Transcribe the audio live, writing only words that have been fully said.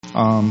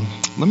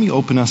Let me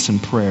open us in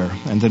prayer,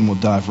 and then we'll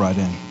dive right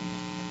in.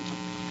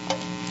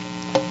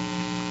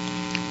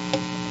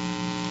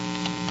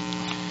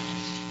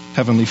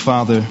 Heavenly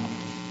Father,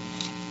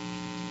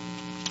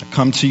 I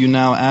come to you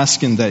now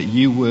asking that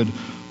you would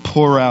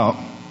pour out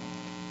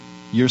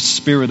your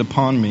Spirit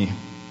upon me,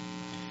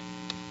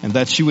 and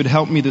that you would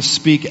help me to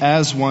speak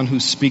as one who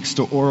speaks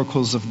the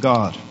oracles of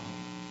God.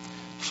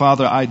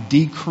 Father, I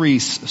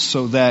decrease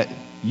so that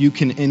you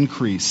can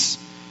increase.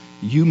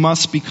 You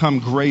must become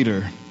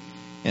greater,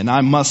 and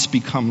I must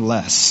become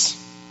less.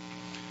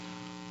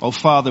 Oh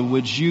Father,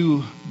 would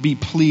you be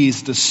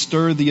pleased to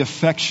stir the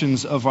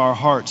affections of our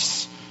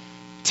hearts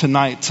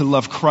tonight to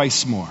love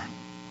Christ more?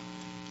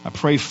 I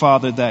pray,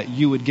 Father, that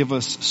you would give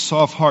us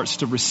soft hearts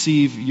to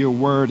receive your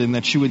word, and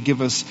that you would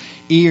give us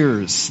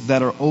ears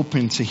that are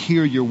open to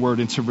hear your word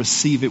and to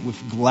receive it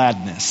with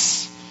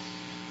gladness.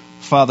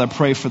 Father, I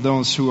pray for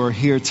those who are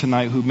here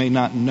tonight who may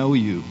not know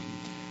you.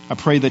 I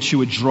pray that you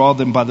would draw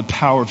them by the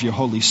power of your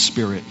Holy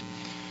Spirit.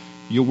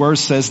 Your word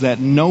says that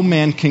no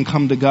man can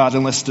come to God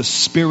unless the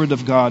Spirit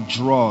of God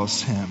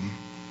draws him.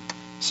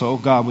 So, oh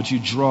God, would you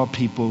draw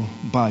people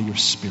by your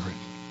Spirit?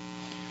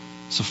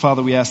 So,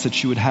 Father, we ask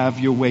that you would have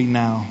your way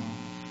now.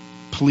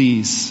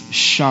 Please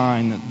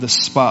shine the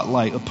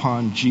spotlight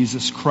upon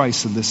Jesus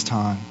Christ in this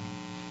time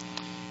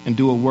and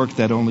do a work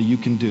that only you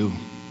can do.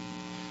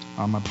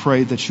 I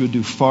pray that you would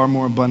do far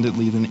more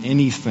abundantly than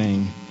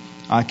anything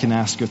I can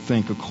ask or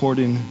think,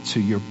 according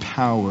to your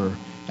power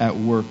at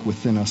work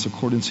within us,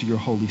 according to your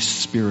Holy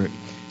Spirit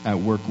at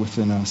work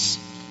within us.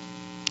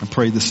 I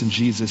pray this in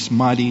Jesus'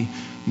 mighty,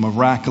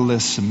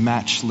 miraculous,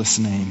 matchless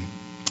name.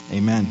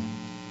 Amen.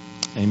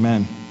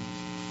 Amen.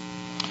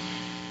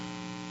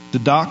 The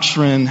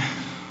doctrine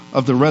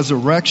of the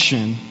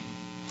resurrection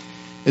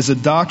is a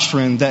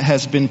doctrine that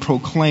has been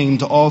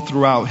proclaimed all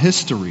throughout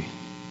history.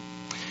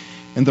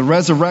 And the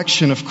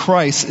resurrection of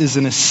Christ is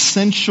an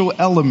essential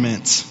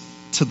element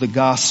to the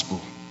gospel.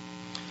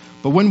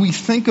 But when we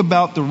think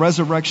about the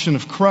resurrection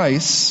of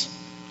Christ,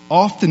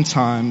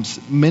 oftentimes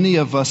many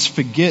of us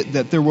forget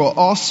that there will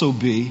also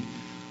be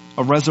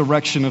a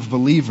resurrection of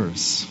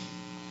believers.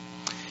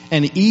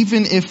 And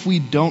even if we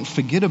don't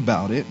forget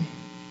about it,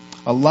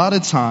 a lot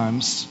of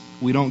times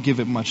we don't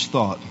give it much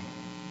thought.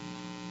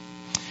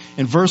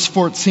 In verse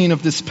 14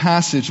 of this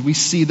passage, we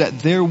see that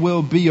there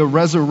will be a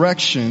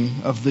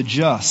resurrection of the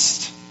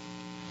just.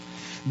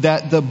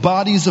 That the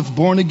bodies of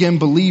born-again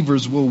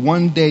believers will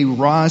one day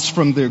rise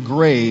from their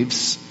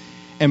graves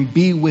and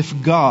be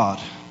with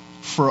God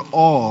for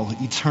all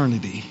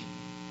eternity.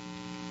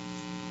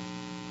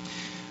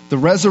 The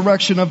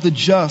resurrection of the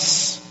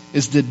just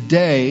is the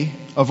day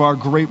of our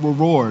great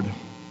reward.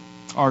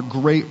 Our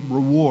great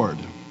reward.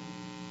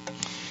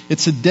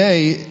 It's a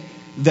day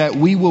that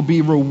we will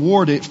be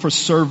rewarded for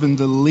serving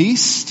the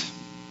least,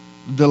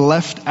 the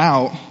left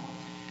out,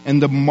 and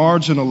the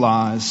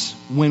marginalized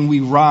when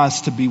we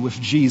rise to be with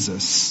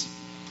Jesus.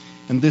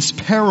 And this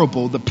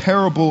parable, the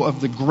parable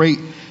of the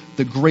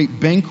great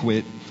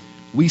banquet,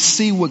 we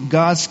see what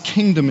God's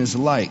kingdom is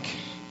like.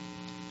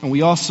 And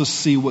we also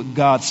see what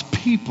God's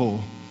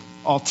people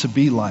ought to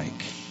be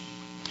like.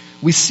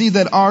 We see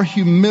that our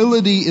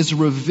humility is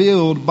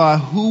revealed by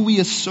who we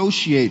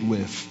associate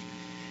with.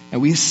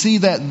 And we see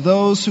that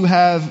those who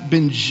have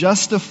been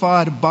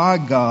justified by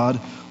God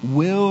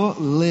will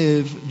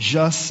live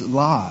just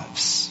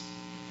lives.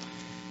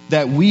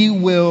 That we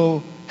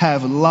will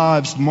have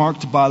lives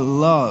marked by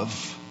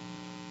love,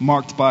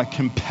 marked by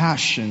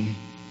compassion,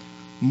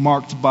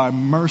 marked by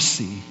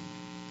mercy,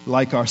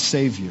 like our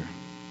Savior.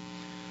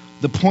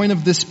 The point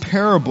of this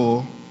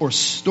parable or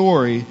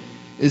story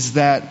is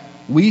that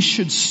we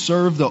should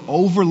serve the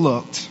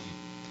overlooked,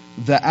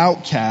 the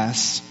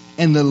outcasts,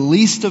 and the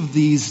least of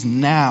these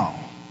now.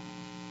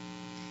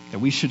 That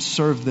we should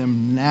serve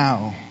them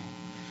now,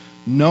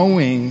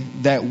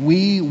 knowing that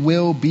we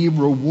will be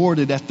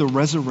rewarded at the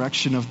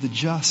resurrection of the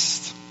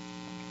just.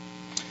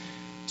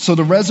 So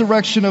the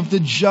resurrection of the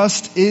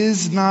just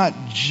is not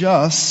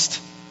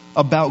just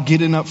about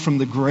getting up from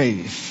the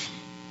grave,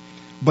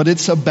 but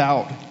it's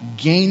about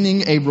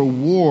gaining a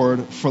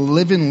reward for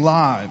living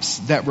lives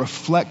that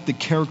reflect the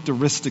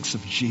characteristics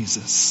of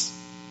Jesus.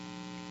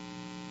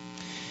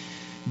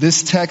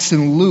 This text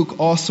in Luke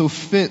also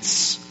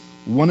fits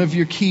one of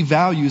your key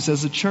values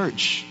as a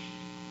church,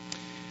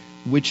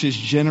 which is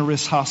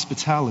generous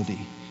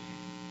hospitality.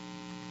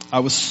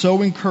 I was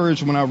so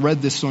encouraged when I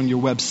read this on your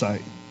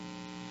website.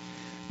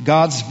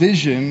 God's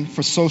vision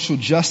for social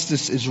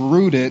justice is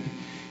rooted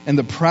in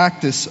the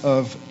practice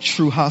of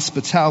true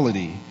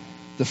hospitality,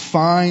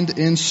 defined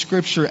in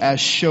Scripture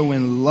as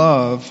showing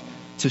love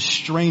to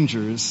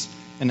strangers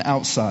and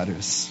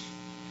outsiders.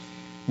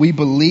 We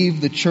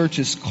believe the church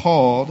is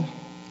called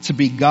to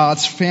be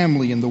God's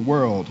family in the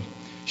world,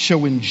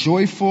 showing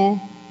joyful,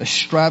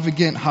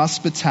 extravagant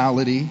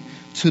hospitality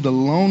to the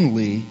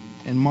lonely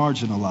and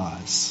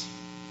marginalized.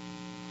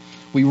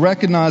 We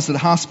recognize that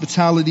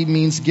hospitality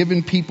means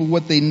giving people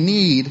what they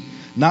need,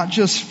 not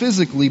just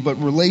physically, but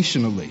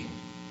relationally.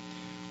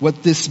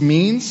 What this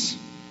means,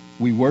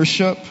 we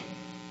worship,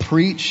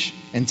 preach,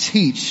 and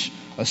teach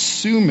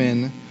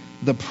assuming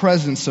the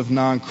presence of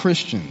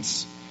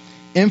non-Christians,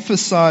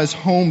 emphasize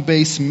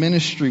home-based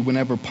ministry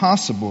whenever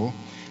possible,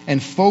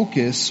 and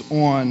focus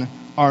on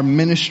our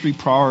ministry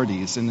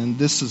priorities. And then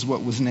this is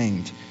what was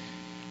named: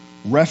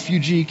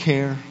 refugee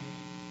care,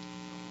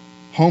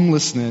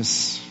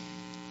 homelessness,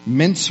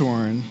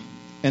 mentoring,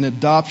 and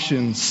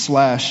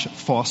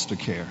adoption/foster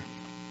care.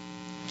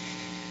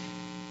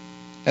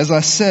 As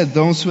I said,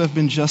 those who have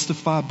been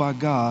justified by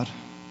God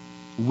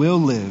will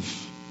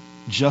live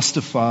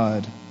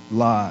justified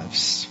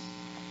lives.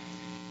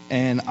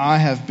 And I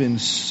have been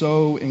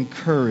so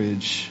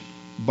encouraged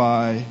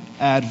by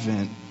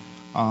Advent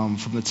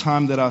from the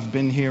time that I've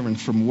been here and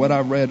from what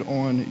I read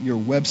on your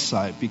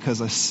website,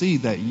 because I see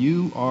that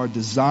you are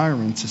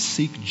desiring to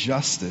seek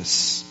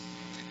justice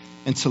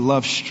and to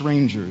love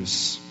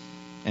strangers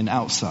and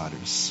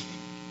outsiders.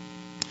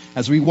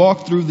 As we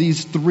walk through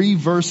these 3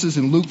 verses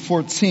in Luke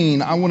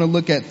 14, I want to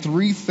look at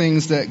 3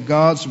 things that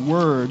God's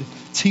Word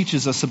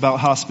teaches us about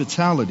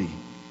hospitality.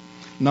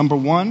 Number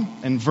 1,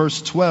 in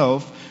verse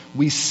 12,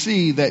 we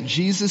see that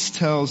Jesus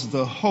tells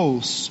the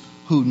hosts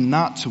who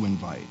not to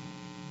invite.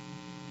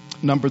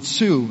 Number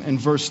 2, in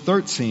verse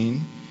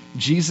 13,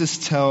 Jesus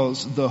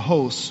tells the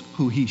hosts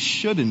who he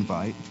should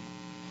invite.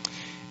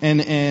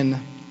 And in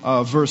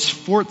verse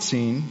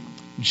 14,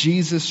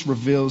 Jesus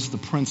reveals the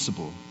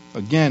principle.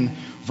 Again,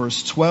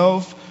 verse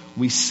 12,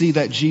 we see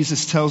that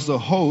Jesus tells the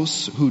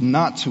hosts who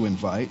not to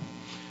invite.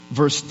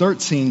 Verse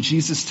 13,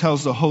 Jesus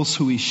tells the hosts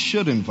who he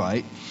should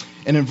invite.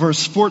 And in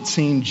verse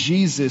 14,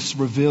 Jesus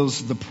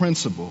reveals the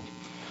principle.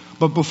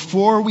 But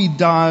before we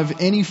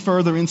dive any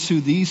further into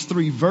these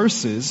 3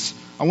 verses,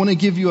 I want to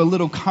give you a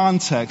little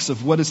context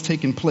of what has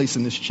taken place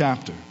in this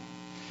chapter.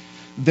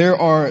 There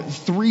are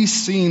 3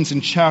 scenes in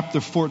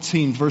chapter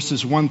 14,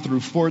 verses 1 through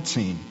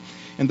 14.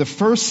 In the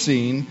first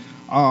scene,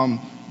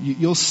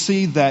 you'll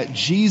see that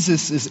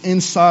Jesus is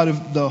inside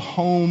of the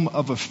home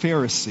of a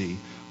Pharisee.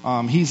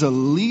 He's a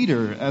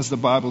leader, as the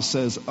Bible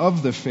says,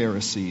 of the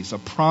Pharisees, a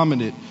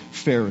prominent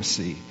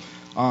Pharisee.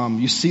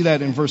 You see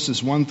that in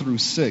verses 1 through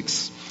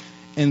 6.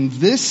 In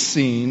this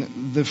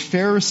scene, the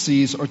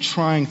Pharisees are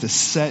trying to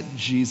set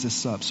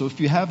Jesus up. So if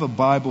you have a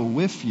Bible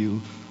with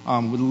you,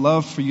 would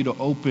love for you to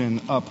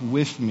open up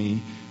with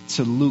me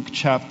to Luke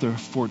chapter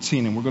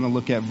 14. And we're going to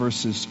look at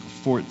verses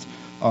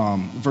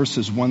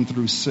 1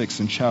 through 6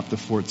 in chapter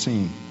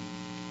 14.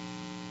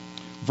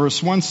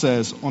 Verse 1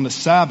 says, on the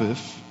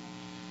Sabbath,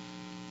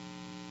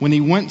 when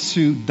he went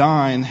to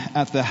dine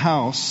at the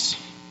house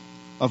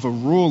of a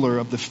ruler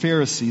of the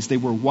Pharisees, they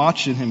were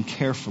watching him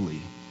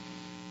carefully.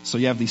 So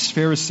you have these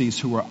Pharisees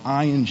who are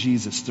eyeing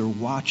Jesus. They're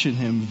watching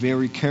him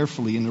very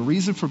carefully. And the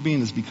reason for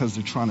being is because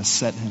they're trying to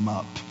set him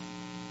up.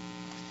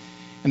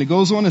 And it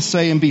goes on to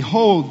say, and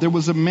behold, there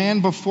was a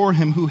man before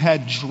him who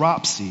had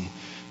dropsy.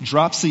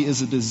 Dropsy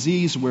is a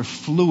disease where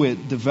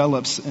fluid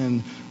develops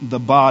in the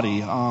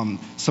body.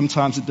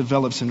 Sometimes it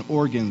develops in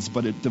organs,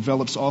 but it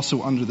develops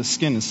also under the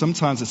skin. And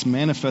sometimes it's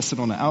manifested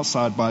on the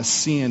outside by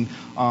seeing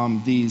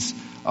these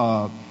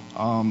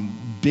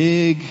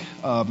big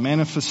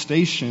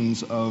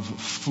manifestations of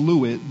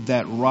fluid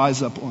that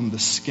rise up on the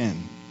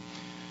skin.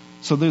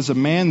 So there's a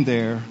man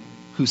there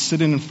who's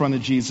sitting in front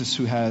of Jesus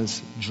who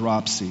has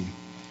dropsy.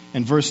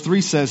 And verse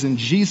 3 says, and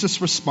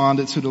Jesus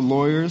responded to the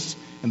lawyers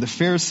and the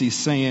Pharisees,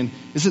 saying,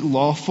 is it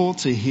lawful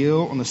to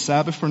heal on the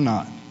Sabbath or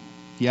not?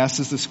 He asks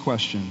us this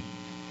question.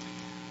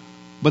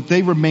 But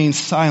they remained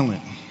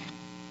silent.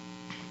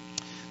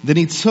 Then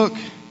he took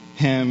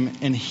him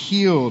and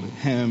healed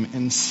him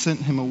and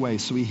sent him away.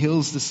 So he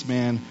heals this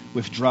man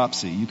with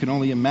dropsy. You can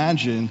only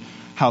imagine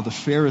how the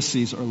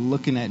Pharisees are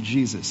looking at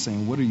Jesus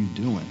saying, what are you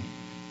doing?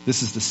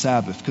 This is the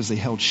Sabbath, because they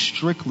held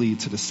strictly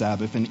to the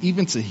Sabbath, and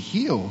even to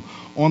heal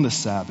on the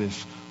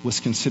Sabbath was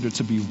considered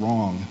to be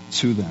wrong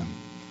to them.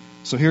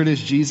 So here it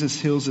is,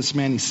 Jesus heals this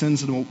man, he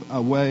sends him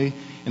away,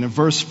 and in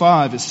verse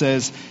 5 it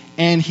says,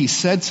 and he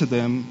said to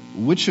them,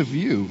 which of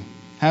you,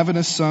 having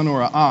a son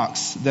or an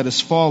ox that has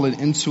fallen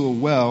into a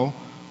well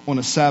on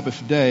a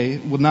Sabbath day,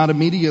 will not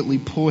immediately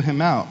pull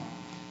him out?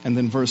 And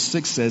then verse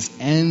 6 says,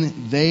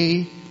 and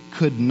they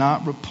could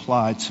not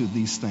reply to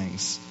these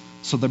things.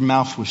 So their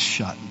mouth was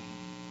shut.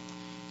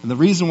 And the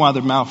reason why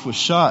their mouth was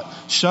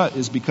shut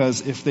is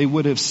because if they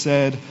would have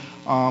said,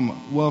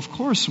 well, of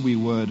course we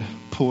would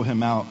pull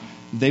him out,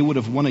 they would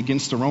have went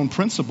against their own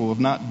principle of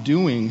not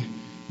doing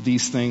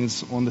these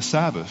things on the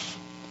Sabbath.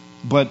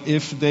 But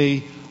if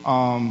they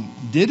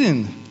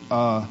didn't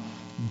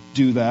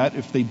do that,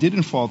 if they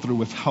didn't follow through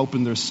with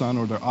helping their son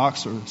or their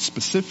ox, or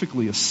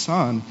specifically a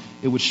son,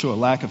 it would show a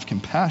lack of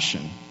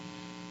compassion.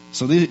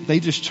 So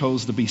they just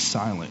chose to be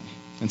silent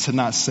and to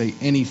not say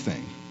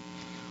anything.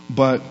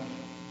 But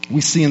we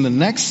see in the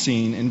next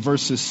scene, in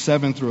verses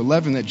 7 through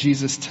 11, that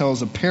Jesus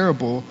tells a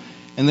parable,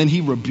 and then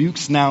he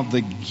rebukes now the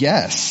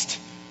guests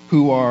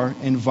who are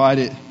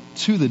invited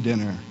to the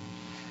dinner.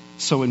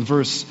 So in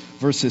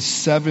verses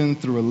 7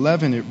 through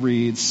 11, it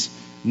reads,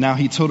 now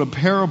he told a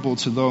parable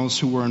to those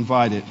who were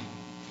invited,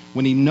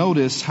 when he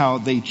noticed how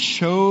they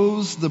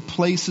chose the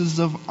places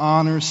of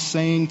honor,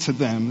 saying to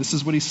them, this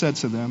is what he said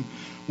to them,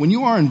 when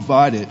you are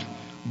invited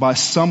by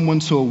someone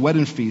to a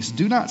wedding feast,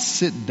 do not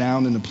sit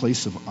down in the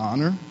place of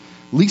honor,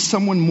 lest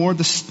someone more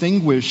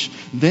distinguished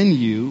than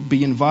you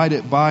be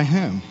invited by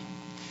him.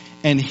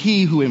 And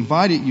he who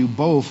invited you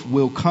both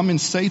will come and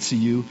say to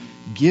you,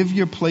 give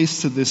your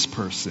place to this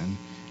person,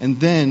 and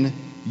then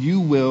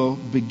you will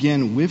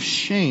begin with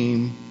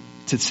shame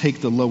to take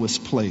the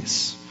lowest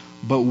place.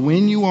 But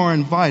when you are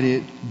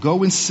invited,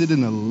 go and sit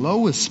in the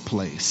lowest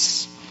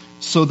place,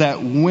 so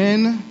that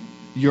when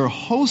your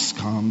host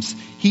comes,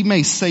 he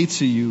may say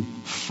to you,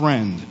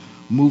 friend,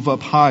 move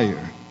up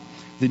higher.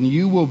 Then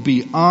you will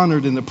be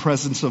honored in the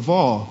presence of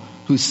all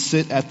who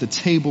sit at the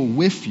table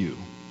with you.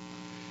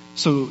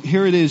 So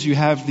here it is, you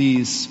have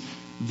these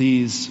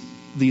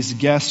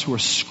guests who are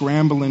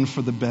scrambling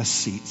for the best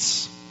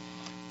seats.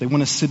 They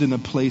want to sit in the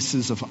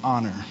places of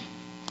honor.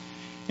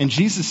 And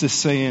Jesus is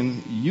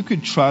saying, you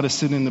could try to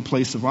sit in the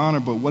place of honor,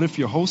 but what if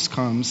your host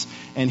comes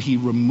and he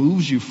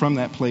removes you from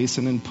that place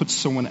and then puts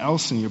someone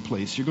else in your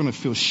place? You're going to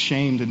feel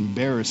shamed and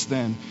embarrassed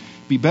then.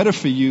 Be better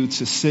for you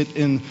to sit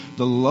in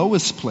the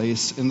lowest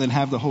place and then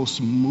have the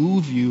host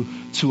move you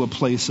to a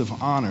place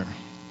of honor.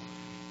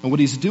 And what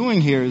he's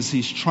doing here is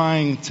he's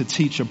trying to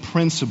teach a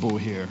principle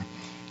here.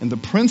 And the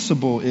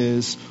principle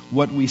is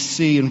what we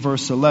see in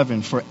verse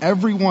 11. For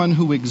everyone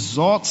who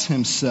exalts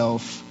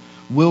himself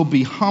will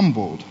be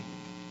humbled,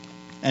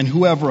 and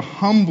whoever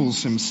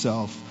humbles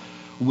himself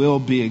will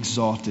be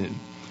exalted.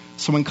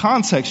 So in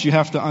context, you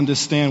have to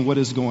understand what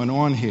is going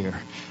on here.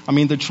 I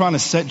mean, they're trying to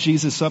set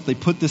Jesus up. They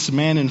put this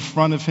man in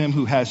front of him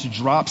who has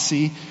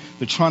dropsy.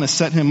 They're trying to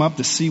set him up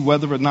to see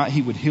whether or not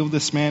he would heal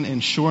this man.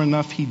 And sure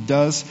enough, he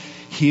does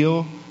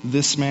heal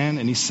this man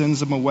and he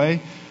sends him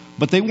away.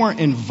 But they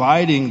weren't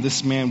inviting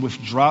this man with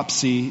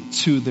dropsy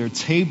to their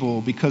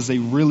table because they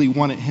really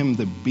wanted him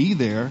to be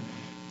there.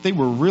 They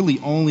were really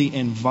only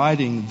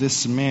inviting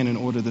this man in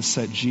order to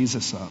set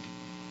Jesus up.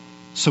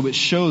 So it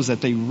shows that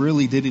they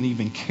really didn't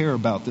even care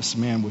about this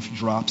man with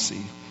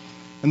dropsy.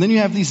 And then you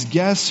have these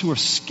guests who are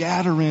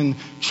scattering,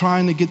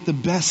 trying to get the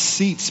best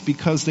seats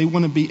because they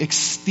want to be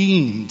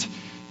esteemed.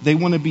 They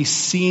want to be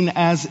seen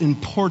as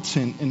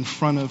important in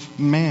front of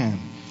man.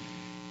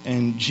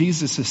 And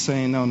Jesus is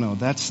saying, no,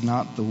 that's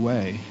not the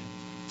way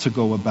to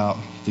go about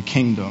the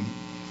kingdom.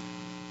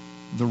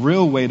 The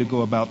real way to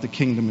go about the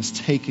kingdom is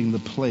taking the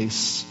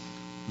place,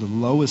 the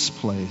lowest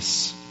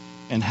place,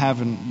 and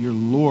having your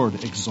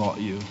Lord exalt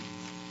you.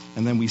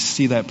 And then we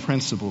see that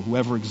principle.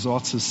 Whoever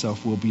exalts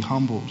himself will be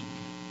humbled,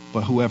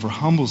 but whoever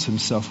humbles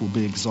himself will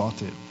be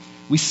exalted.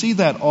 We see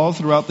that all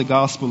throughout the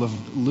Gospel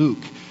of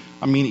Luke.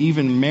 I mean,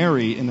 even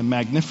Mary in the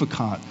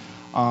Magnificat,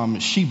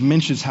 she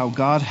mentions how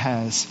God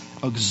has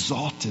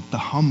exalted the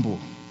humble.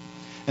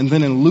 And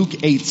then in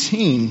Luke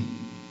 18,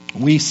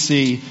 we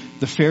see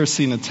the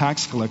Pharisee and the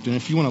tax collector. And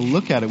if you want to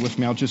look at it with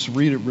me, I'll just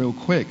read it real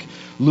quick.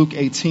 Luke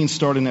 18,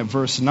 starting at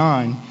verse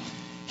 9.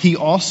 He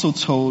also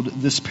told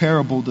this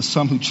parable to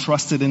some who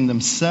trusted in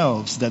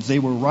themselves that they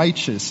were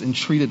righteous and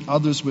treated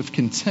others with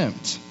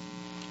contempt.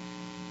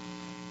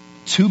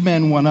 2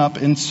 men went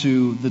up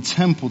into the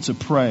temple to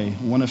pray,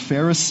 one a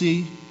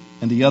Pharisee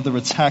and the other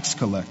a tax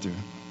collector.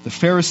 The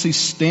Pharisee,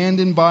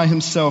 standing by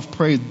himself,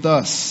 prayed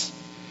thus,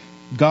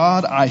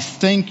 God, I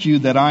thank you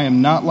that I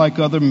am not like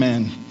other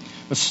men,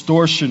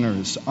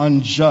 extortioners,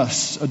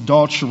 unjust,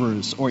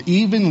 adulterers, or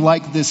even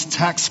like this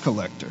tax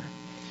collector.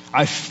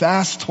 I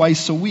fast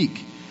twice a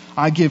week.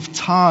 I give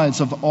tithes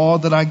of all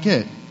that I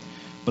get.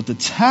 But the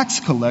tax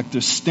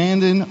collector,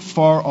 standing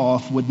far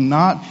off, would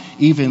not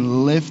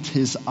even lift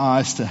his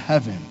eyes to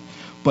heaven,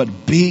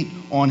 but beat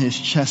on his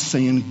chest,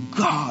 saying,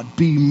 God,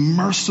 be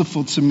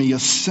merciful to me, a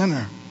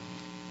sinner.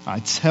 I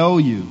tell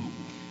you,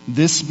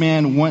 this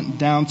man went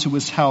down to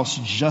his house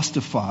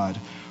justified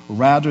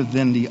rather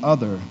than the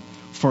other.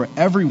 For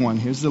everyone,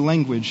 here's the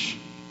language,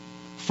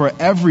 for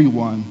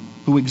everyone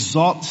who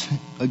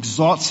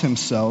exalts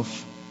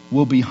himself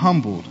will be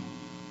humbled,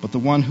 but the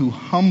one who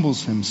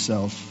humbles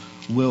himself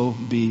will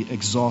be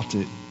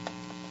exalted.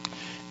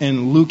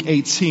 In Luke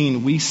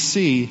 18, we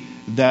see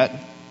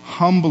that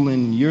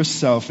humbling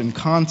yourself in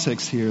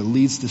context here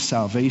leads to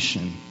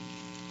salvation.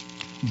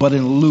 But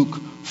in Luke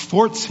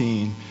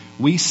 14,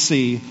 we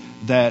see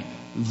that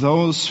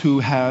those who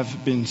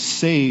have been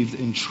saved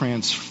and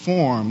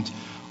transformed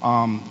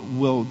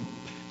will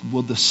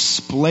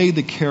display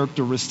the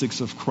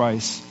characteristics of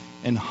Christ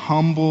and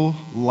humble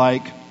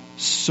like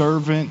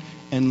servant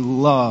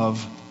and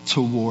love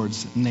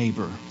towards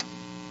neighbor.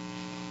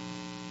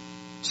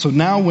 So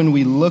now when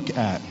we look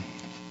at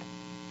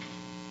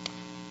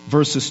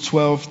verses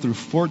 12 through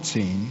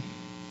 14,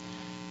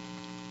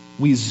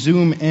 we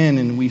zoom in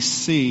and we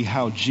see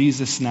how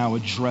Jesus now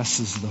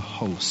addresses the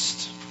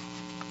host.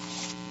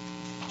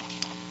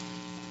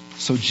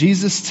 So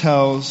Jesus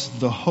tells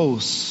the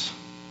host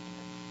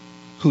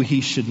who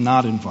he should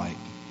not invite.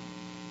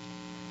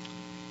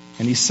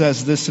 And he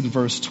says this in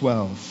verse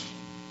 12.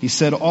 He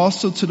said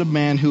also to the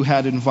man who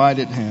had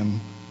invited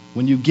him,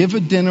 when you give a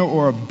dinner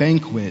or a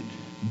banquet,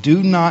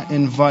 do not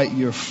invite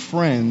your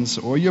friends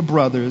or your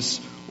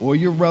brothers or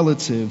your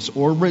relatives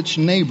or rich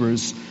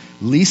neighbors,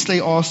 lest they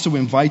also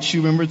invite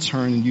you in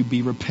return and you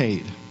be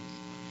repaid.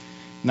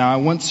 Now, I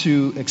want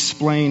to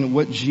explain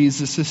what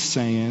Jesus is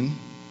saying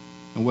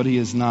and what he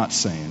is not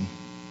saying.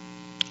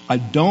 I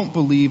don't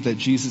believe that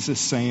Jesus is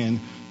saying,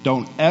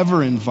 don't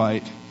ever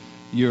invite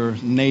your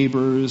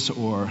neighbors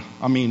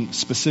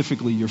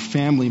specifically your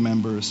family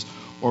members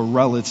or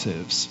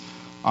relatives.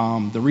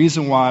 The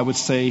reason why I would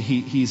say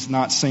he's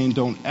not saying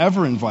don't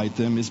ever invite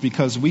them is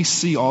because we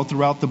see all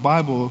throughout the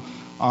Bible,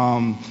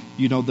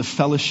 the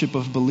fellowship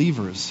of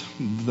believers.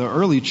 The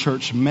early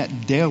church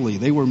met daily.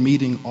 They were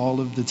meeting all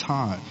of the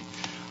time.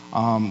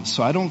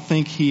 So I don't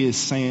think he is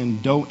saying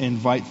don't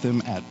invite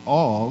them at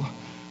all.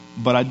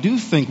 But I do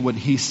think what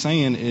he's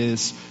saying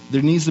is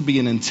there needs to be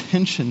an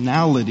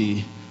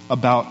intentionality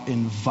about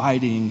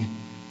inviting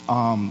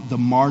the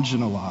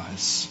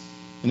marginalized,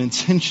 an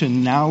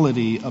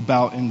intentionality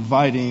about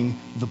inviting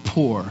the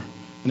poor,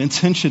 an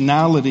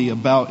intentionality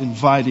about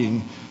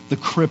inviting the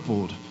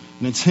crippled,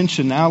 an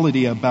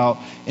intentionality about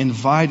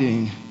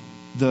inviting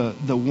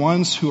the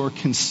ones who are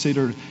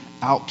considered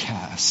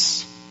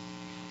outcasts.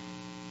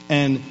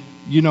 And,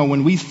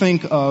 when we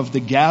think of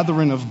the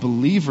gathering of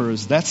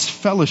believers, that's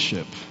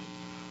fellowship.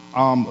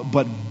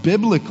 But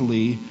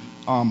biblically,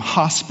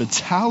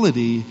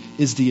 hospitality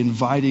is the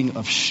inviting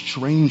of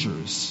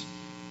strangers,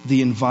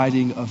 the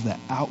inviting of the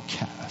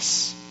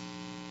outcasts.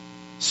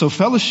 So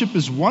fellowship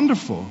is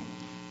wonderful,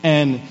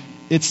 and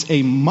it's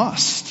a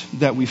must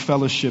that we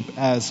fellowship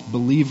as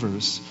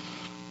believers.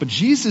 But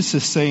Jesus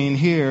is saying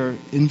here,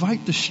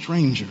 invite the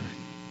stranger,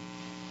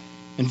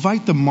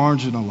 invite the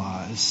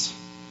marginalized,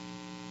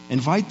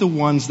 invite the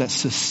ones that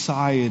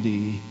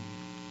society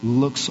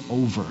looks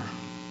over.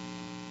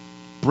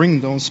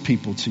 Bring those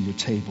people to your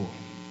table.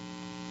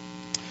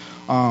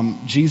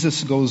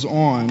 Jesus goes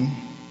on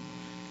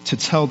to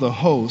tell the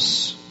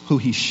hosts who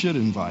he should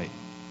invite.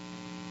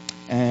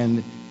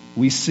 And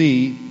we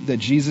see that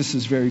Jesus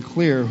is very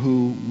clear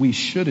who we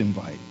should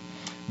invite.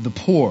 The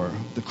poor,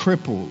 the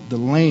crippled, the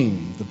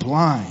lame, the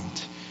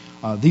blind.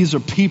 These are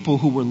people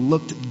who were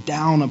looked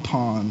down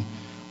upon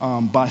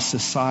by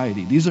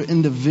society. These are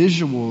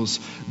individuals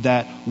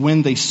that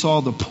when they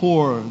saw the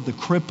poor, the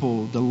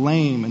crippled, the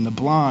lame, and the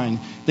blind,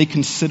 they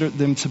considered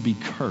them to be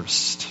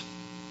cursed.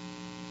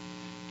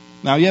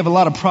 Now, you have a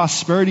lot of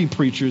prosperity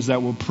preachers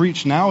that will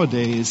preach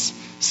nowadays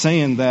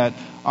saying that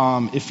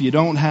if you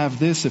don't have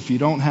this, if you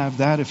don't have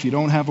that, if you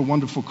don't have a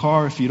wonderful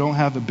car, if you don't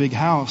have a big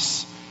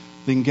house,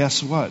 then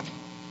guess what?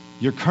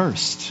 You're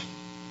cursed.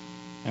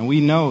 And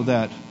we know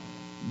that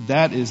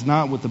that is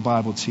not what the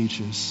Bible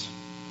teaches.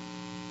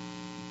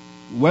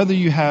 Whether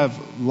you have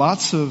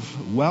lots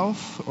of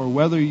wealth or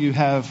whether you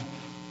have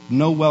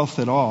no wealth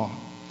at all,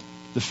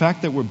 the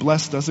fact that we're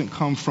blessed doesn't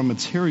come from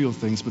material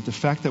things, but the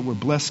fact that we're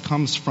blessed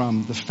comes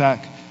from the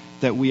fact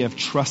that we have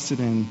trusted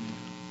in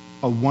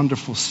a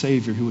wonderful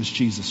Savior who is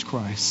Jesus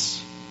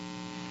Christ.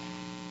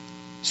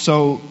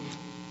 So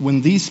when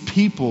these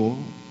people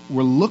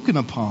were looking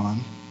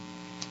upon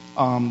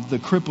the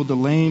crippled, the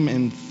lame,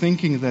 and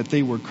thinking that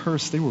they were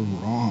cursed, they were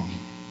wrong.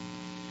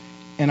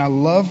 And I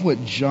love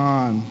what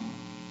John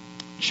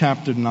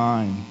chapter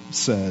 9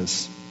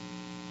 says.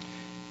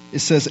 It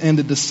says, and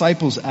the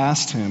disciples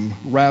asked him,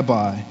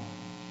 Rabbi,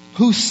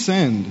 who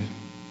sinned,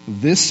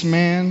 this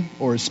man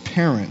or his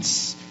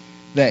parents,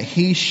 that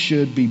he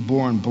should be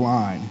born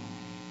blind?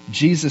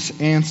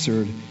 Jesus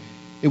answered,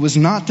 it was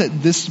not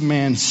that this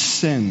man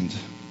sinned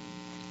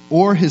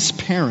or his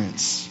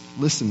parents,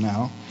 listen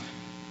now,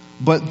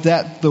 but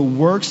that the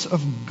works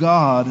of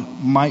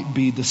God might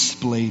be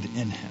displayed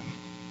in him.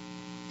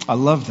 I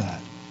love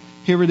that.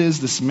 Here it is,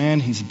 this man,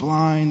 he's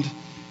blind.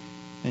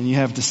 And you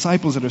have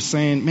disciples that are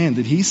saying, man,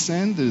 did he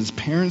sin? Did his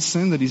parents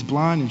sin that he's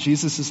blind? And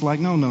Jesus is like,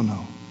 no.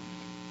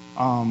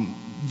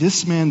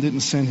 This man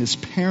didn't sin. His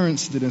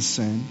parents didn't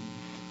sin.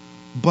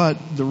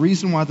 But the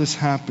reason why this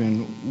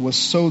happened was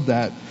so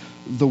that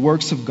the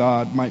works of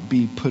God might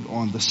be put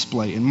on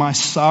display. In my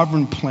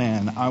sovereign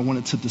plan, I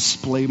wanted to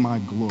display my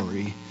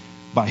glory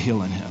by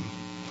healing him.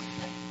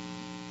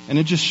 And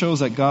it just shows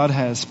that God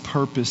has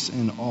purpose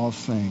in all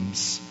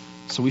things.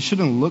 So we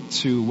shouldn't look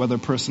to whether a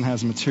person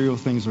has material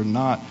things or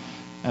not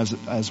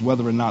as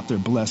whether or not they're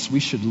blessed. We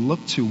should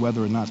look to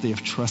whether or not they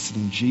have trusted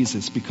in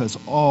Jesus, because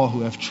all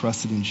who have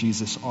trusted in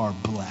Jesus are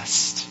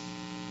blessed.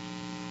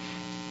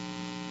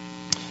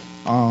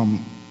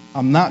 I'm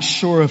not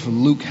sure if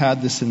Luke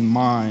had this in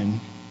mind,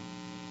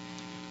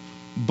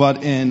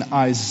 but in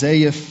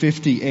Isaiah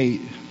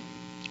 58,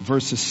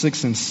 verses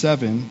 6 and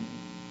 7,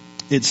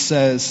 it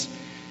says,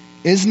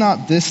 is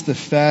not this the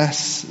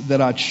fast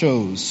that I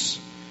chose,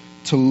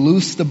 to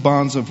loose the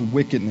bonds of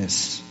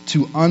wickedness,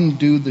 to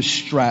undo the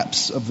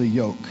straps of the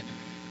yoke,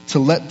 to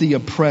let the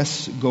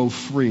oppressed go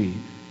free,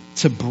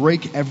 to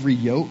break every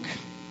yoke?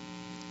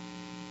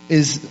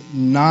 Is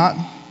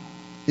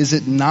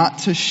it not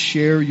to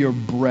share your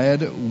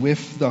bread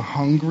with the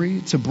hungry,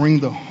 to bring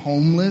the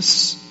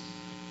homeless,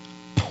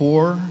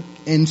 poor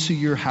into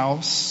your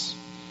house?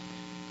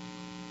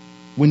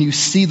 When you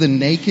see the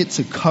naked,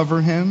 to cover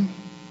him,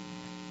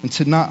 and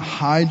to not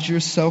hide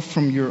yourself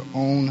from your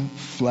own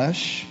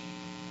flesh?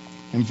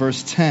 And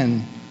verse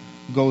 10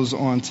 goes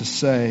on to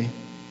say,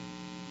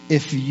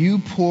 if you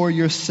pour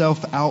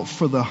yourself out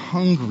for the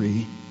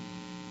hungry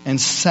and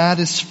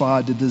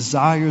satisfy the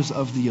desires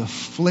of the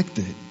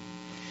afflicted,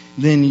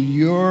 then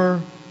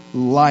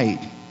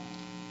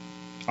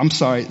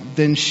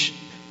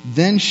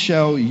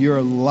shall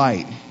your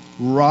light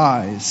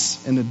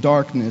rise in the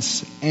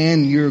darkness,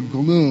 and your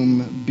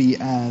gloom be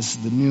as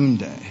the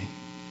noonday.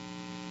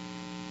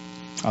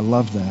 I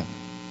love that.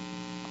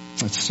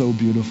 That's so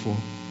beautiful.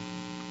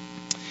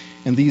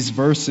 In these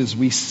verses,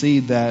 we see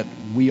that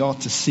we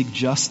ought to seek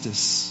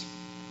justice,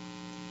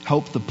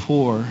 help the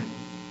poor,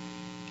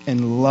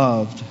 and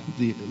love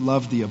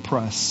the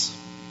oppressed.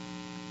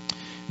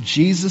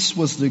 Jesus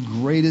was the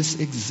greatest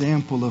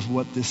example of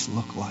what this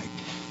looked like.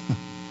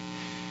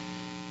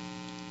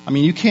 I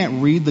mean, you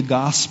can't read the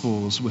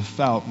Gospels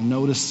without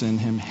noticing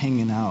him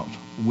hanging out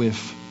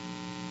with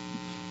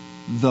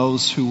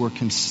those who were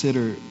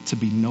considered to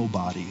be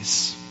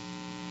nobodies.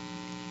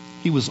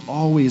 He was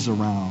always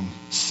around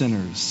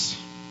sinners,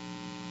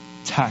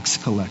 tax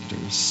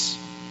collectors,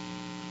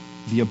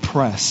 the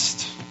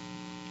oppressed,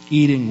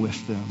 eating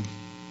with them,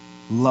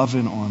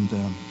 loving on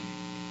them,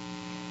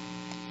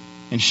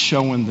 and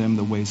showing them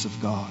the ways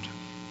of God.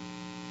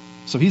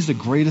 So he's the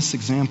greatest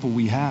example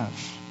we have.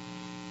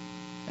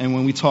 And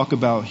when we talk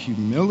about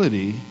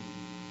humility,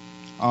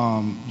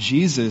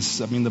 Jesus,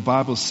 the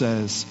Bible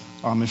says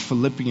in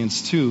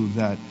Philippians 2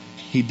 that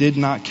he did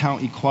not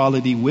count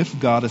equality with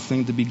God a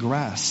thing to be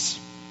grasped,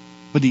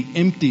 but he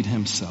emptied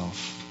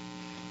himself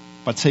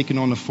by taking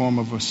on the form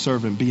of a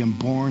servant, being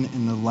born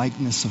in the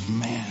likeness of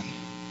man.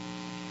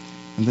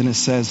 And then it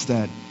says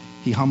that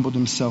he humbled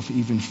himself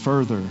even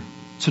further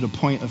to the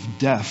point of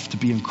death, to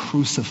being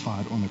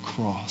crucified on the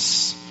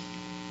cross.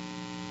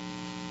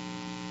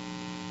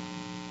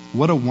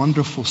 What a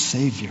wonderful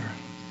Savior.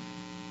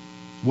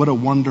 What a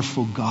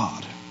wonderful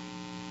God.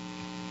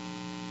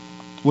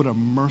 What a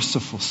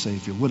merciful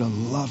Savior. What a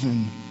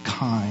loving,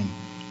 kind,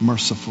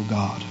 merciful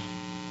God.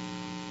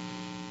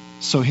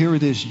 So here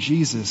it is,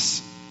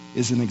 Jesus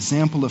is an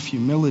example of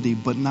humility,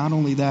 but not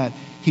only that,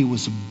 he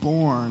was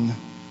born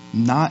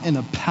not in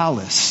a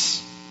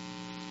palace,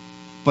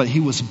 but he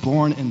was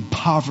born in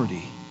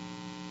poverty.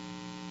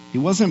 He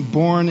wasn't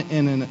born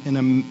in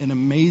an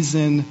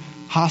amazing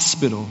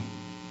hospital.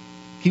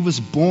 He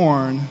was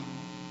born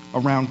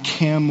around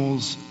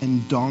camels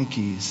and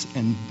donkeys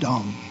and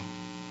dung.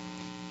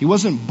 He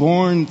wasn't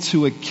born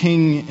to a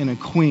king and a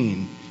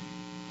queen.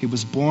 He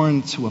was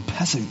born to a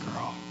peasant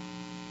girl.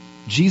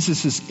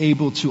 Jesus is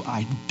able to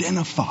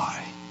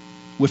identify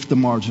with the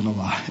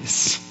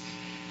marginalized.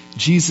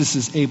 Jesus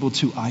is able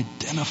to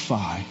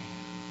identify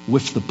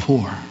with the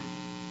poor.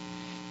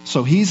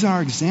 So he's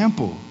our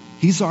example.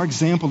 He's our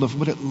example of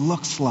what it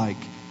looks like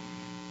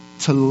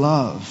to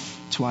love,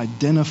 to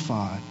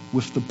identify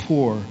with the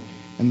poor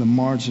and the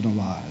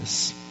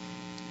marginalized.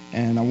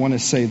 And I want to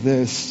say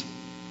this.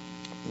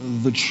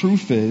 The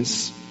truth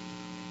is,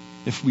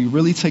 if we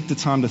really take the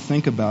time to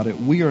think about it,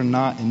 we are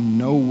not in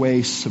no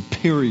way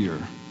superior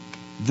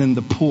than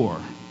the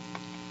poor,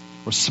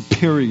 or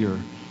superior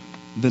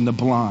than the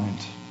blind,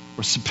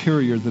 or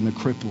superior than the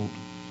crippled.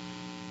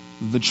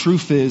 The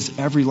truth is,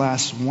 every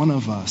last one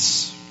of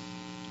us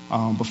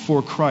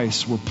before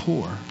Christ were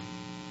poor.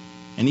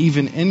 And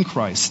even in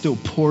Christ, still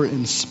poor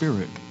in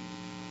spirit.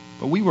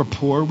 But we were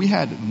poor. We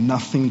had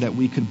nothing that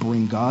we could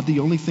bring God.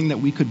 The only thing that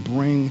we could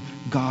bring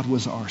God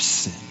was our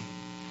sin.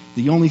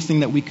 The only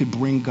thing that we could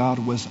bring God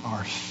was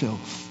our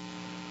filth.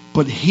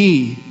 But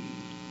he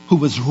who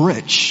was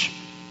rich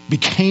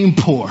became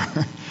poor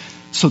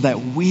so that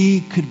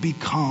we could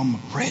become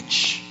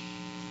rich.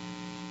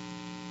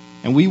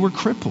 And we were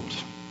crippled.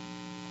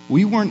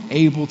 We weren't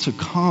able to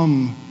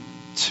come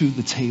to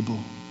the table.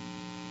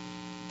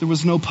 There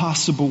was no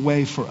possible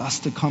way for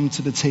us to come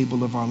to the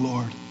table of our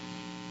Lord.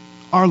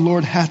 Our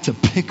Lord had to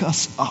pick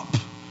us up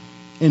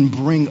and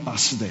bring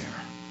us there.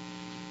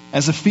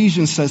 As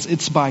Ephesians says,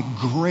 it's by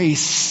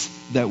grace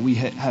that we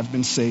have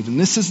been saved. And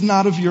this is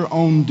not of your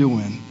own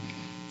doing.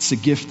 It's a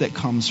gift that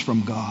comes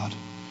from God.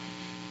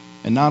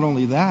 And not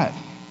only that,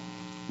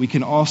 we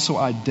can also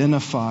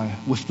identify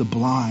with the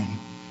blind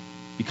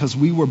because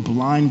we were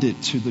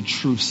blinded to the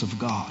truths of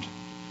God.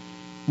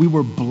 We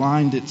were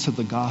blinded to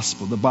the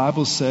gospel. The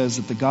Bible says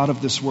that the God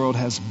of this world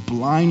has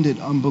blinded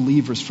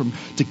unbelievers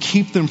to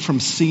keep them from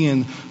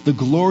seeing the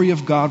glory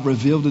of God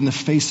revealed in the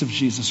face of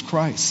Jesus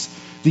Christ.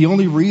 The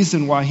only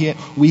reason why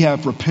we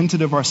have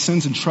repented of our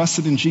sins and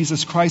trusted in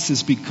Jesus Christ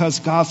is because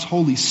God's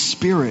Holy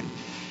Spirit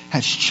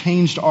has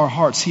changed our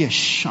hearts. He has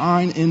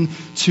shined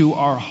into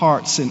our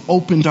hearts and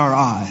opened our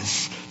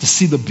eyes to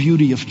see the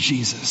beauty of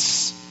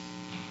Jesus.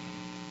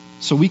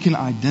 So we can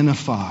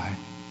identify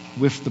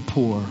with the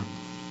poor,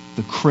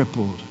 the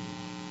crippled.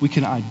 We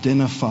can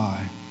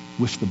identify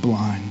with the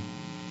blind.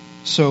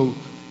 So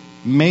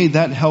may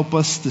that help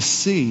us to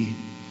see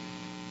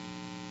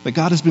that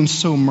God has been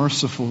so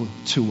merciful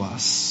to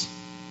us.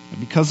 And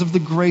because of the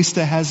grace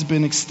that has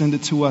been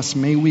extended to us,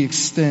 may we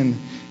extend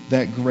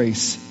that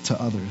grace to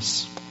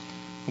others.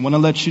 I want to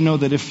let you know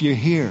that if you're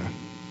here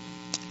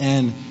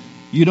and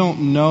you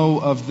don't know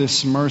of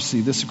this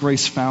mercy, this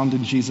grace found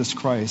in Jesus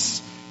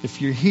Christ,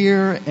 If you're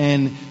here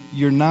and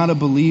you're not a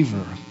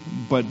believer,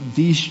 but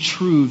these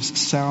truths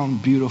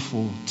sound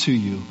beautiful to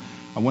you,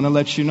 I want to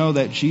let you know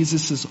that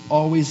Jesus is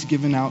always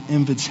giving out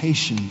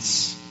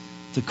invitations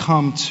to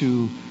come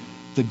to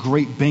the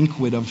great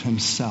banquet of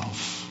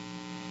himself.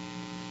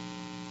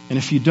 And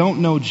if you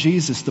don't know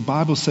Jesus, the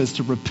Bible says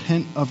to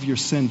repent of your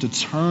sin, to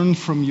turn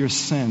from your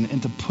sin,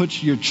 and to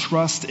put your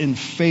trust and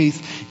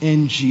faith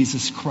in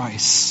Jesus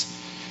Christ.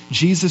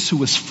 Jesus,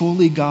 who is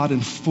fully God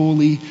and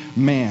fully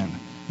man.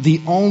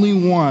 The only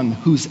one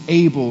who's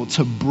able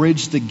to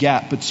bridge the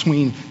gap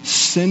between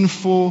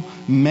sinful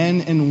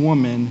men and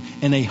women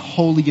and a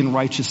holy and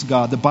righteous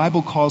God. The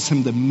Bible calls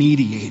him the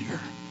mediator.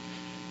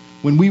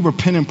 When we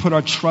repent and put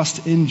our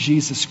trust in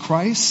Jesus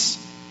Christ,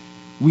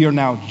 we are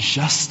now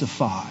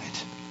justified,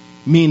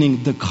 meaning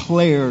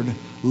declared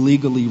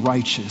legally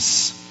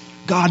righteous.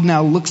 God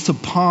now looks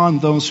upon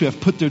those who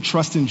have put their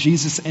trust in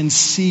Jesus and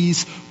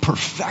sees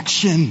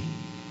perfection.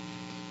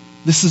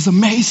 This is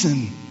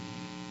amazing.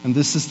 And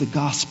this is the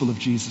gospel of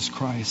Jesus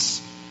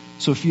Christ.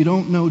 So if you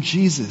don't know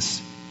Jesus,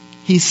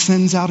 he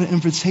sends out an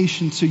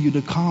invitation to you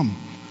to come.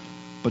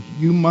 But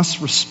you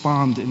must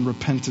respond in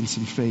repentance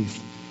and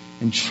faith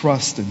and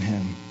trust in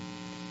him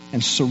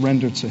and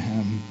surrender to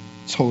him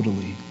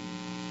totally.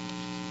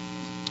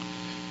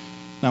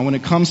 Now, when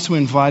it comes to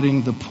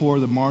inviting the poor,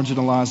 the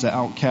marginalized, the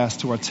outcast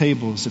to our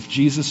tables, if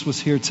Jesus was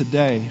here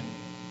today,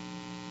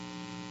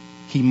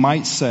 he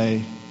might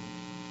say,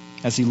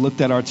 as he looked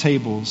at our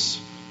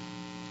tables,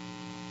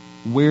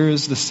 where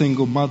is the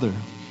single mother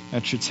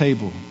at your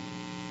table?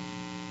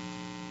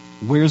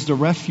 Where's the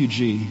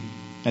refugee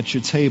at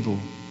your table?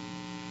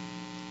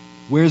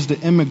 Where's the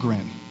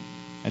immigrant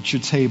at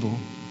your table?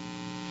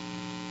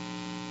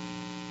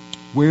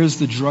 Where's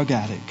the drug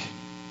addict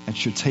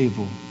at your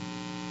table?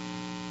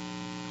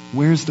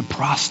 Where's the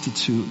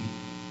prostitute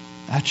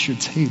at your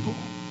table?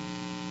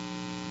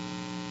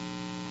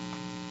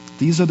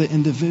 These are the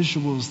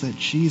individuals that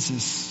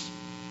Jesus,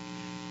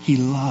 he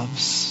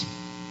loves.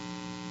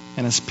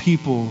 And as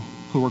people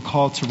who are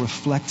called to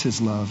reflect his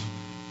love,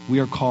 we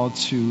are called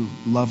to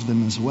love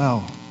them as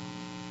well.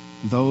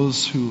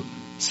 Those who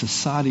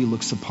society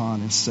looks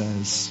upon and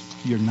says,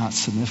 you're not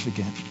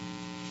significant.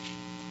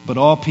 But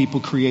all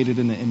people created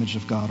in the image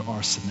of God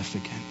are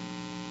significant.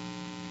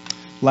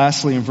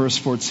 Lastly, in verse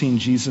 14,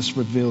 Jesus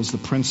reveals the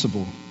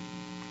principle.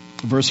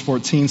 Verse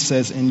 14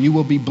 says, and you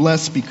will be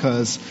blessed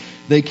because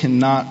they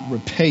cannot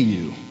repay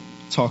you.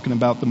 Talking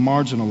about the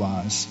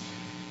marginalized,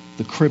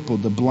 the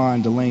crippled, the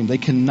blind, the lame. They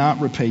cannot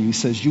repay you. He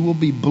says, you will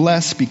be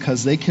blessed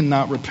because they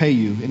cannot repay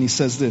you. And he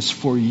says this,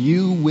 for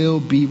you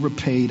will be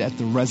repaid at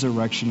the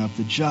resurrection of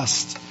the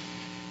just.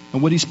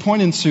 And what he's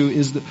pointing to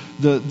is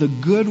the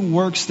good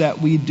works that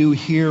we do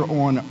here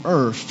on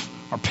earth.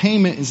 Our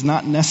payment is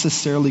not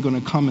necessarily going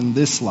to come in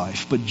this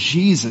life, but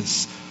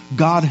Jesus,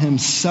 God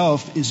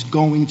himself, is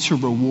going to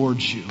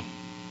reward you.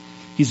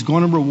 He's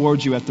going to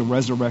reward you at the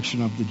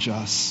resurrection of the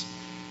just.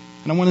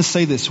 And I want to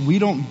say this, we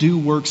don't do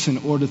works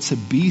in order to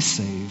be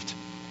saved.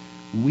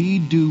 We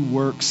do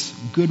works,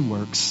 good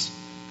works,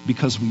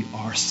 because we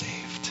are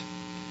saved.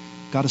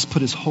 God has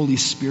put his Holy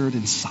Spirit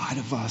inside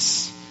of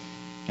us,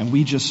 and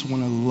we just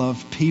want to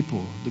love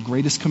people. The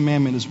greatest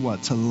commandment is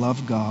what? To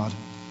love God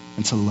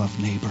and to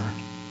love neighbor.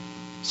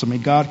 So may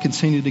God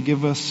continue to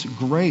give us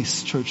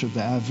grace, Church of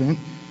the Advent,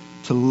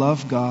 to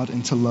love God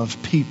and to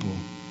love people.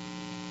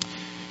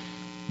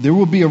 There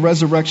will be a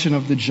resurrection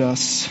of the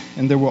just,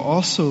 and there will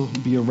also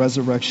be a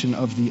resurrection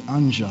of the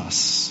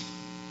unjust.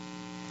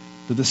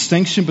 The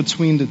distinction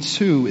between the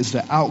two is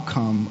the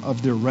outcome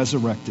of their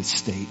resurrected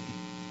state.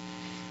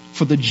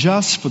 For the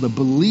just, for the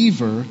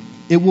believer,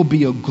 it will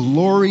be a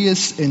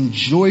glorious and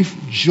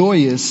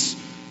joyous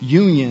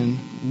union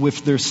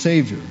with their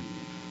Savior.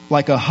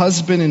 Like a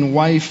husband and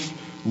wife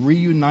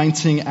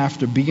reuniting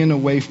after being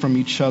away from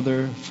each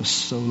other for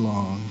so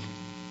long.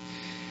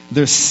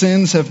 Their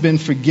sins have been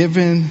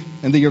forgiven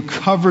and they are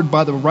covered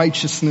by the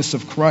righteousness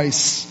of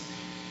Christ.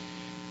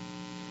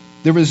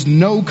 There is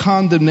no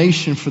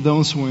condemnation for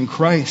those who are in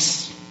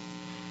Christ.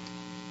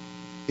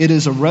 It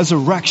is a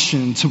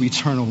resurrection to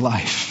eternal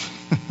life.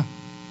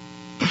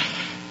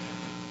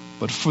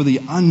 But for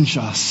the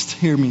unjust,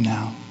 hear me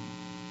now,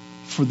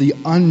 for the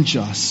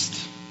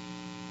unjust,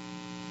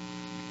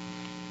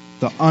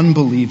 the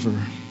unbeliever,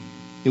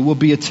 it will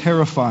be a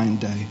terrifying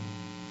day.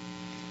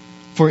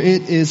 For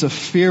it is a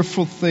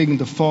fearful thing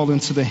to fall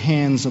into the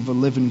hands of a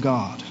living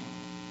God.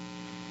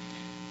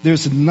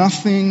 There's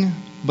nothing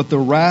but the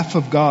wrath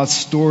of God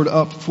stored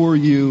up for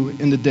you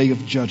in the day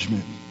of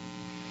judgment.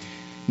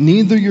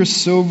 Neither your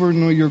silver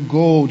nor your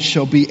gold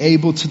shall be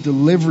able to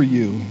deliver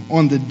you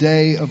on the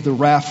day of the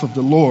wrath of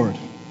the Lord.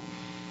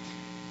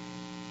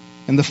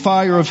 And the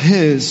fire of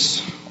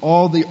his,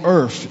 all the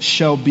earth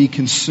shall be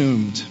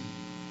consumed.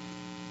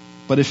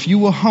 But if you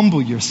will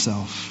humble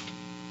yourself,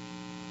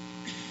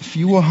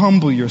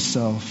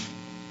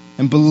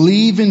 and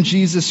believe in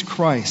Jesus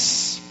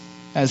Christ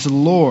as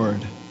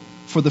Lord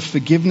for the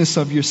forgiveness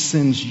of your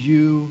sins,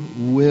 you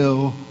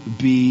will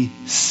be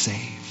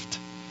saved.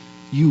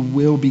 You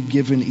will be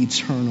given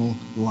eternal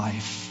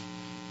life.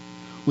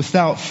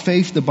 Without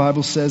faith, the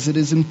Bible says, it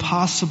is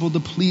impossible to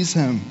please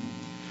him.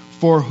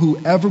 For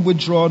whoever would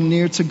draw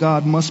near to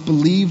God must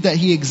believe that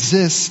he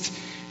exists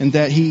and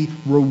that he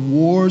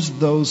rewards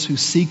those who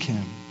seek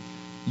him.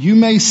 You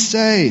may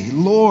say,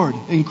 Lord,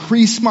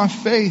 increase my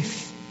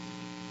faith.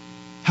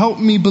 Help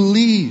me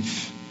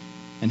believe.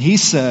 And he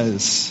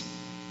says,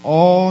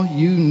 all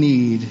you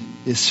need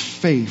is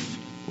faith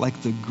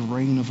like the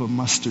grain of a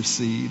mustard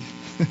seed.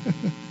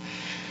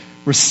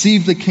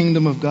 Receive the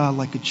kingdom of God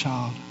like a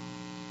child.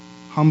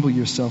 Humble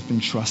yourself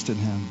and trust in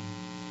him.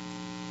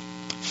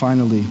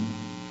 Finally,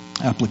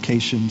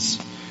 applications.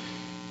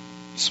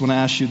 Just want to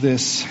ask you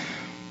this.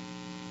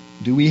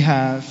 Do we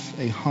have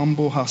a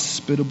humble,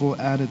 hospitable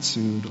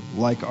attitude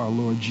like our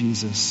Lord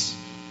Jesus?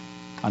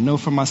 I know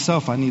for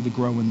myself I need to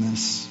grow in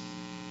this.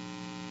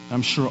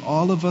 I'm sure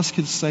all of us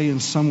could say in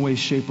some way,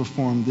 shape, or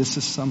form, this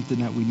is something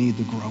that we need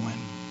to grow in.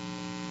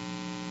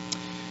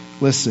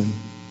 Listen,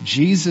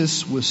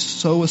 Jesus was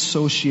so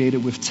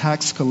associated with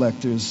tax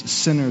collectors,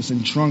 sinners,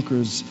 and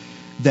drunkards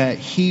that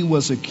he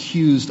was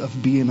accused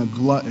of being a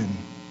glutton,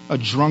 a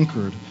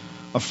drunkard,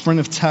 a friend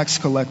of tax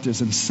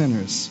collectors and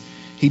sinners.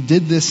 He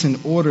did this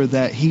in order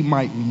that he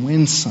might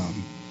win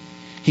some.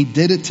 He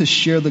did it to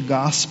share the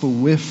gospel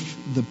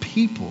with the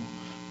people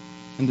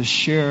and to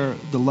share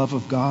the love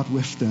of God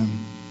with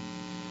them.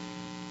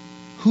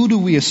 Who do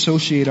we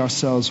associate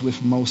ourselves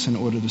with most in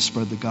order to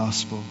spread the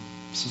gospel?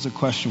 This is a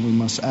question we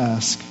must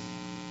ask.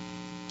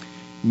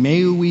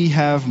 May we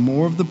have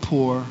more of the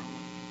poor,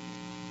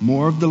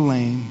 more of the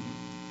lame,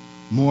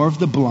 more of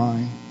the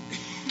blind,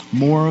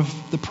 more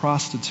of the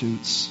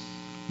prostitutes,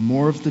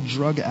 more of the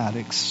drug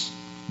addicts,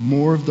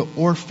 more of the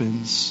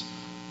orphans,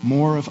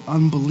 more of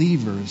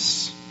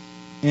unbelievers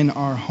in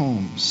our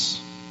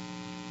homes,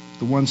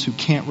 the ones who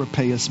can't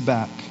repay us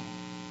back.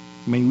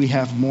 May we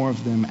have more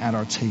of them at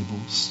our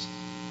tables.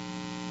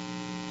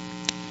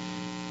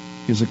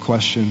 Here's a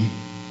question.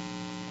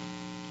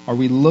 Are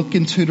we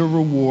looking to the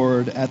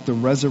reward at the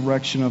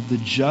resurrection of the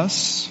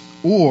just,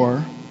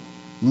 or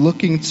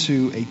looking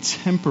to a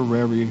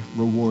temporary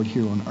reward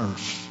here on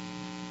earth?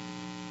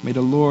 May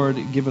the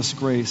Lord give us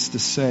grace to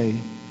say,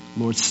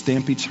 Lord,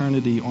 stamp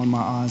eternity on my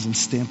eyes and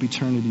stamp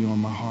eternity on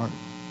my heart.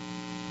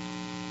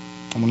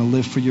 I want to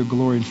live for your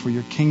glory and for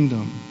your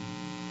kingdom.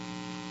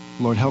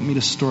 Lord, help me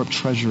to store up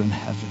treasure in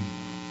heaven.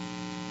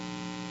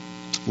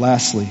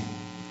 Lastly,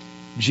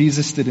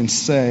 Jesus didn't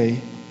say,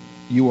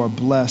 you are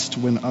blessed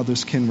when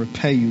others can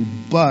repay you,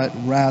 but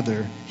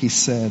rather, he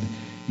said,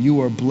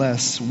 you are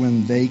blessed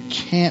when they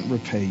can't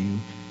repay you,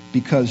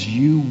 because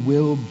you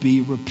will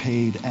be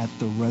repaid at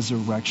the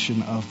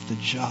resurrection of the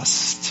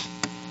just.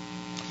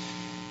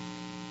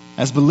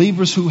 As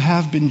believers who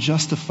have been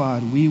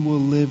justified, we will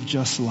live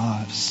just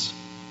lives.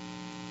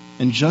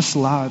 And just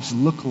lives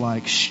look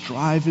like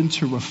striving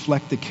to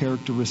reflect the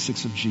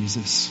characteristics of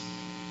Jesus.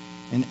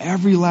 And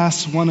every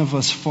last one of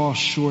us falls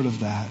short of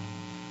that.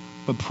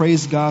 But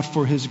praise God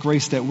for his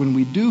grace that when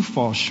we do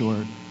fall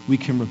short, we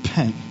can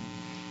repent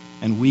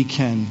and we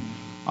can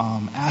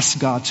ask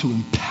God to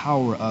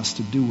empower us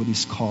to do what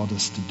he's called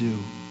us to do.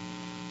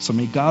 So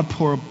may God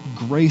pour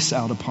grace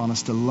out upon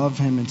us to love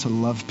him and to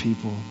love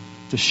people,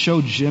 to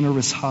show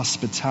generous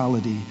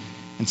hospitality,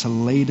 and to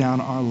lay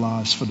down our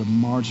lives for the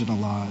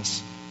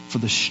marginalized, for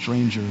the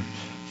stranger,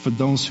 for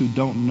those who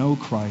don't know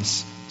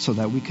Christ, so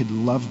that we could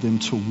love them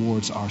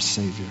towards our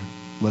Savior.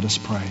 Let us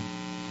pray.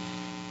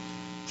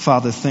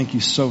 Father, thank you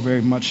so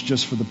very much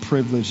just for the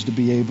privilege to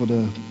be able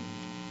to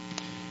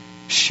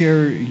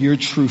share your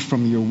truth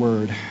from your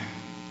word.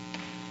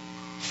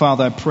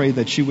 Father, I pray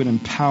that you would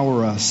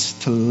empower us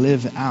to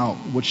live out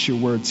what your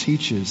word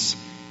teaches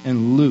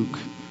in Luke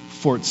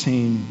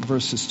 14,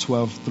 verses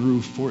 12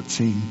 through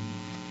 14.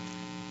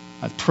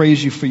 I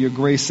praise you for your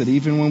grace that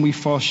even when we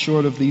fall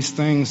short of these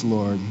things,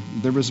 Lord,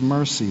 there is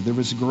mercy, there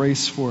is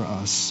grace for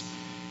us.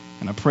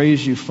 And I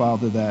praise you,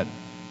 Father,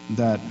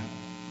 that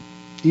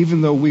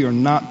even though we are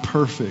not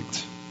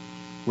perfect,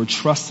 we're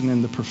trusting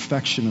in the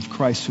perfection of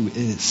Christ who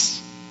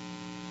is.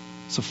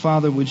 So,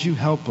 Father, would you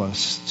help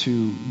us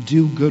to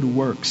do good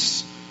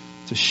works,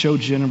 to show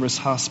generous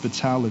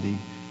hospitality,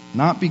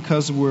 not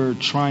because we're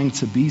trying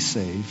to be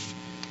saved.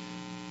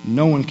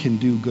 No one can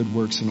do good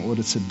works in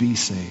order to be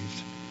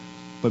saved.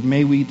 But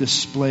may we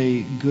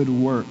display good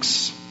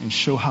works and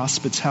show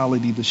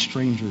hospitality to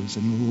strangers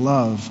and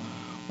love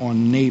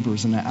on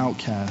neighbors and the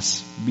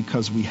outcasts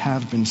because we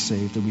have been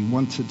saved and we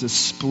want to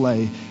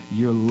display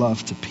your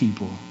love to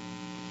people.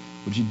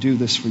 Would you do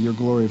this for your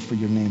glory and for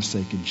your name's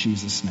sake? In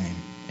Jesus' name,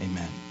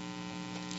 amen.